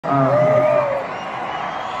And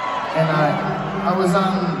I was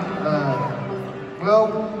on,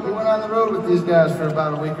 we went on the road with these guys for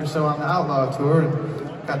about a week or so on the Outlaw tour, and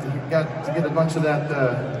got to get a bunch of that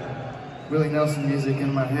Willie Nelson music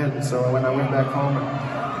in my head. And so when I went back home,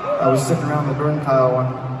 I was sitting around the burn pile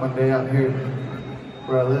one day out here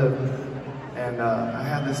where I live, and I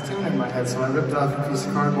had this tune in my head, so I ripped off a piece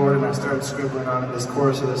of cardboard and I started scribbling on it this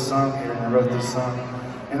chorus of this song here, and I wrote this song.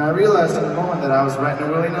 And I realized in the moment that I was writing a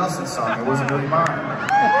Willie Nelson song. It wasn't really mine.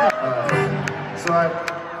 So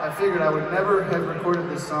I figured I would never have recorded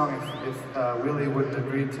this song if Willie wouldn't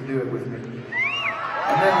agree to do it with me.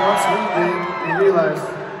 And then once we did, we realized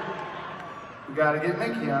we gotta get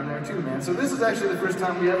Mickey on there too, man. So this is actually the first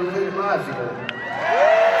time we ever played it live together.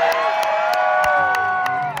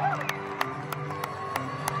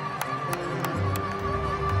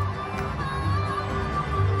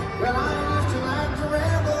 Well, I used to like to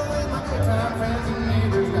ramble with my good-time friends and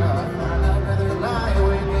neighbors. Now I find I'd rather lie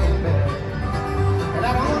awake in bed. And I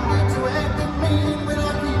won't get too acting mean when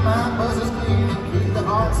I keep my buzzes clean and keep the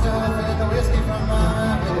hard stuff and the whiskey from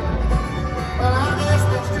my head. Well, I guess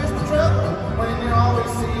that's just the trouble when you're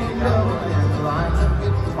always seeing double and the lines are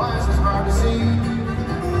getting twice as hard to see.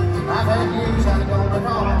 I've had years I don't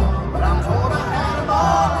recall, but I'm told I had a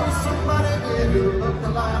ball with somebody did who looked a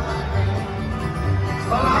lot like me.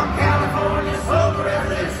 Well, I'm California sober, as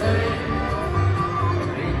they say. And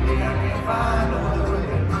lately I can't find no other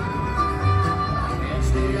way. I can't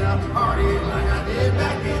stay out and party like I did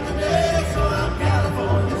back in the day. So I'm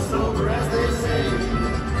California sober, as they say.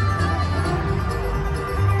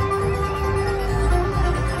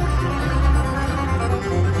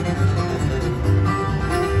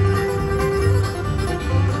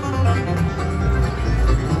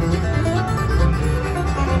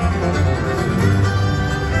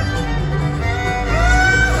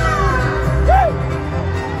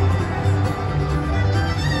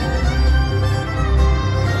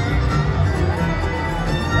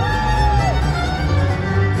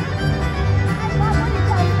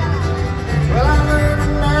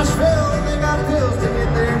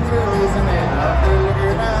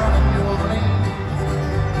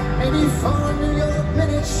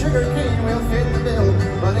 Sugar cane will fit the bill,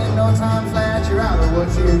 but in no time flat you're out of what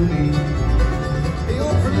you need. The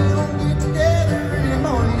old crew don't get together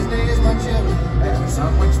anymore these days, my children. And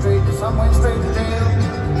some went straight to jail.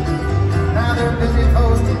 Now they're busy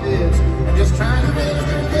posting bids and just trying to raise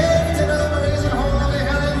their kids and raising holy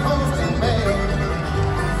hell and posting bail.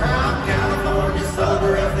 I'm California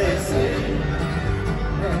sober, as they say,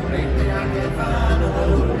 and lately I can't find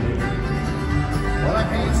another way. Well, I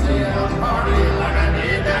can't stay out and party like I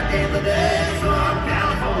did back in the day.